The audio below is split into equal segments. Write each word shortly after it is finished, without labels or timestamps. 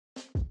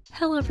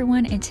Hello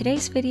everyone, in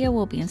today's video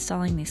we'll be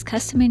installing these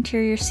custom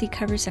interior seat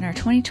covers in our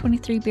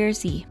 2023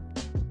 BRZ.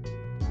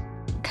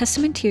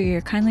 Kustom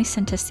Interior kindly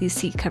sent us these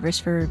seat covers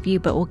for review,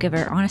 but we'll give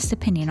our honest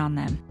opinion on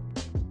them.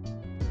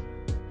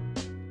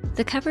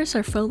 The covers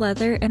are faux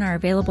leather and are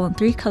available in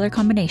 3 color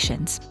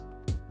combinations.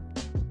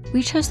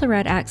 We chose the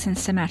red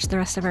accents to match the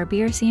rest of our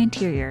BRZ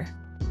interior.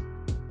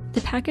 The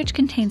package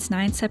contains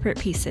 9 separate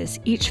pieces.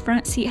 Each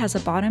front seat has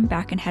a bottom,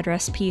 back, and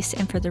headrest piece,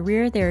 and for the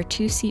rear there are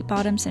 2 seat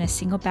bottoms and a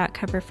single back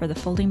cover for the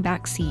folding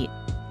back seat.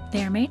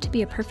 They are made to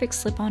be a perfect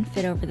slip-on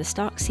fit over the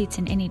stock seats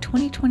in any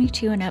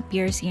 2022 and up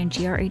BRZ and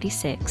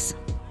GR86.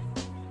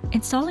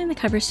 Installing the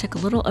covers took a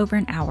little over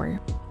an hour.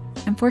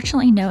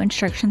 Unfortunately, no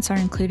instructions are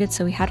included,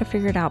 so we had to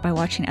figure it out by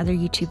watching other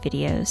YouTube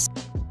videos.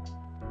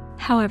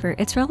 However,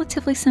 it's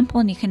relatively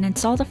simple and you can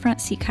install the front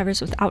seat covers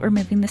without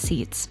removing the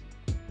seats.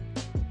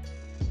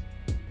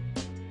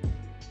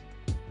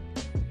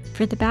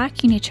 For the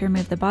back, you need to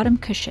remove the bottom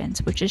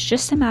cushions, which is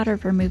just a matter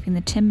of removing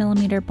the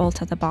 10mm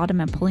bolt at the bottom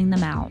and pulling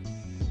them out.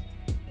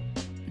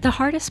 The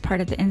hardest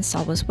part of the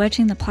install was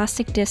wedging the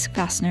plastic disc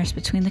fasteners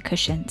between the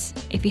cushions.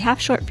 If you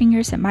have short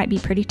fingers, it might be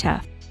pretty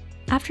tough.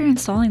 After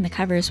installing the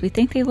covers, we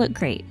think they look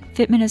great.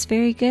 Fitment is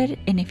very good,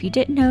 and if you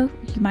didn't know,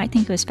 you might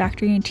think it was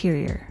factory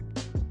interior.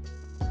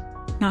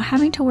 Not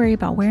having to worry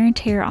about wear and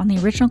tear on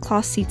the original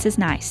cloth seats is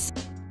nice.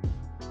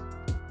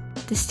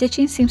 The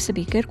stitching seems to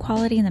be good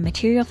quality and the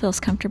material feels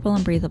comfortable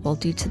and breathable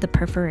due to the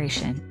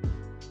perforation.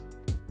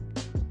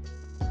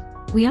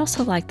 We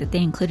also like that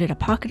they included a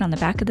pocket on the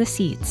back of the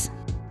seats.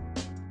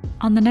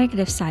 On the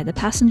negative side, the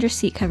passenger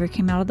seat cover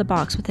came out of the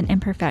box with an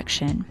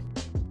imperfection.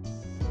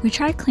 We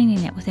tried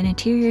cleaning it with an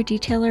interior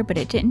detailer, but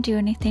it didn't do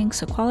anything,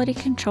 so quality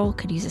control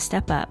could use a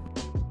step up.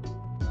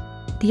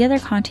 The other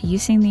con to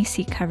using these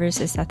seat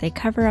covers is that they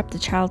cover up the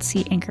child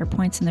seat anchor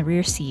points in the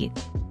rear seat.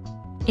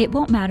 It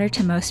won't matter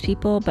to most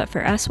people, but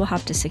for us we'll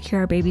have to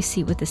secure our baby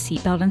seat with a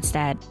seatbelt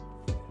instead.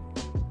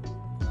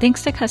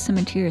 Thanks to Kustom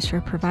Interiors for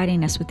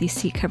providing us with these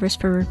seat covers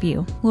for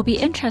review. We'll be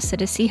interested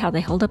to see how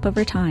they hold up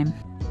over time.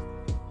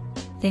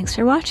 Thanks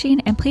for watching,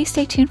 and please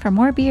stay tuned for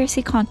more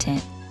BRZ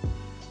content.